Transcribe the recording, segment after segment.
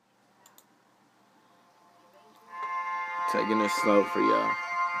Taking it slow for y'all.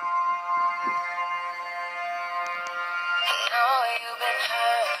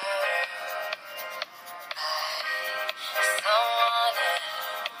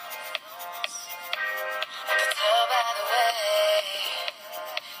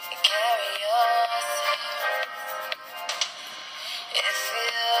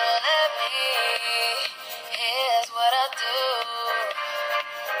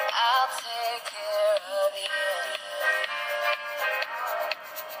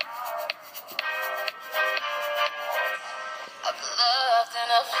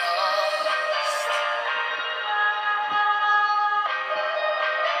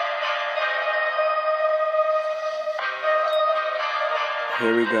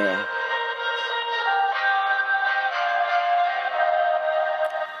 Here we go.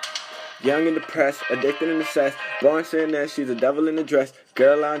 Young and depressed, addicted and obsessed. Born saying that she's a devil in a dress.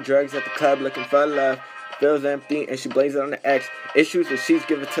 Girl on drugs at the club looking for love. Feels empty and she blames it on the ex. Issues that she's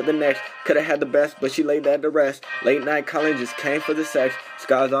given to the next. Could've had the best, but she laid that to rest. Late night calling just came for the sex.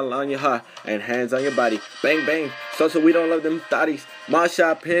 Scars all on your heart and hands on your body. Bang bang, so we don't love them thotties. My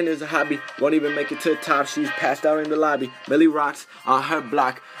shot pen is a hobby. Won't even make it to the top. She's passed out in the lobby. Millie rocks on her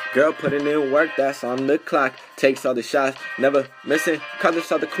block. Girl putting in work, that's on the clock. Takes all the shots, never missing. Colors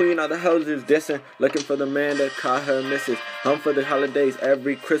saw the queen, all the hoes is dissing. Looking for the man that caught her misses. Home for the holidays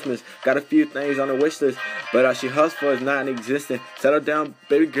every Christmas. Got a few things on the wish list, but all she hustles for is non-existent. Settle down,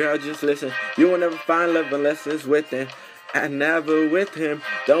 baby girl, just listen. You will never find love unless it's with him. And never with him.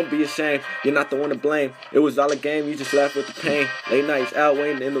 Don't be ashamed, you're not the one to blame. It was all a game, you just left with the pain. Late nights out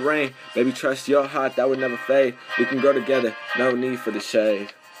waiting in the rain. Baby, trust your heart, that would never fade. We can grow together, no need for the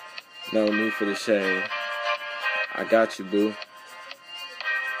shade. No need for the shade. I got you, boo.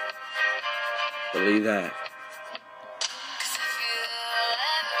 Believe that.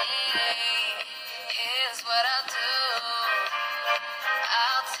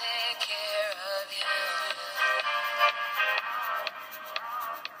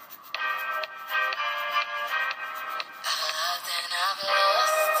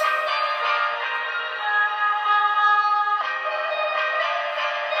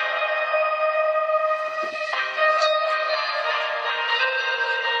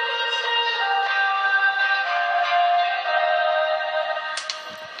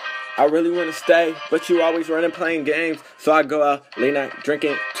 I really want to stay, but you always running playing games. So I go out late night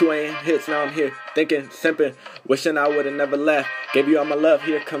drinking, 2 a.m. hits, now I'm here thinking, simping, wishing I would have never left. Gave you all my love,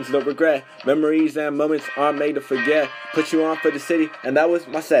 here comes the regret. Memories and moments aren't made to forget. Put you on for the city, and that was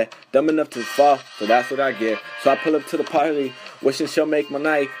my set. Dumb enough to fall, so that's what I get. So I pull up to the party, wishing she'll make my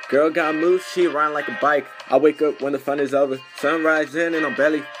night. Girl got moves, she ride like a bike. I wake up when the fun is over. Sunrise in and I'm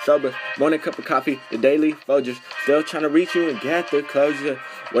barely sober. Morning cup of coffee, the daily Folgers. Still trying to reach you and get the closure.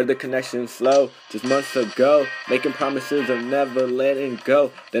 Where the connection slow, just months ago. Making promises of never letting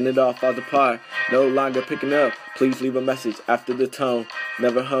go. Then it all falls apart, no longer picking up. Please leave a message after the tone.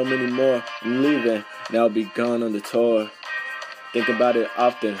 Never home anymore, I'm leaving. Now I'll be gone on the tour. Think about it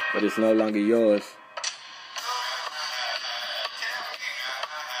often, but it's no longer yours.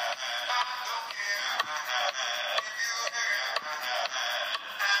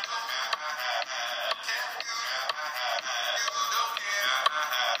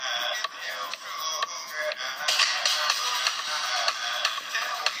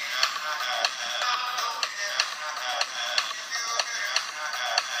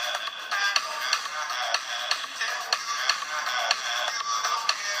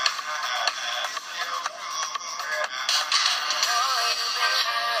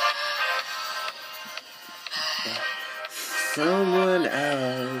 Someone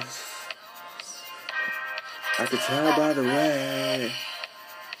else, I could tell by the way.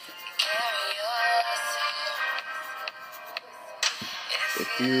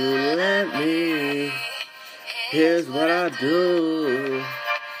 If you let me, here's what I do.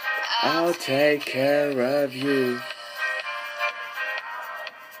 I'll take care of you.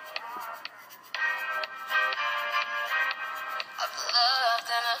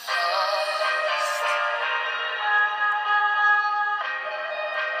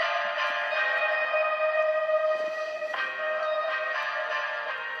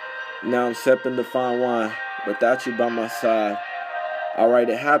 Now I'm sipping the fine wine, without you by my side. Alright,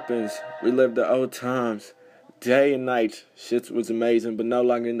 it happens, relive the old times. Day and night, shit was amazing, but no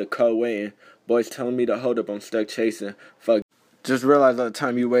longer in the cold waiting. Boys telling me to hold up, I'm stuck chasing. Fuck, just realize all the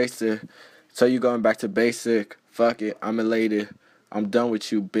time you wasted. So you going back to basic. Fuck it, I'm elated. I'm done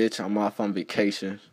with you, bitch, I'm off on vacation.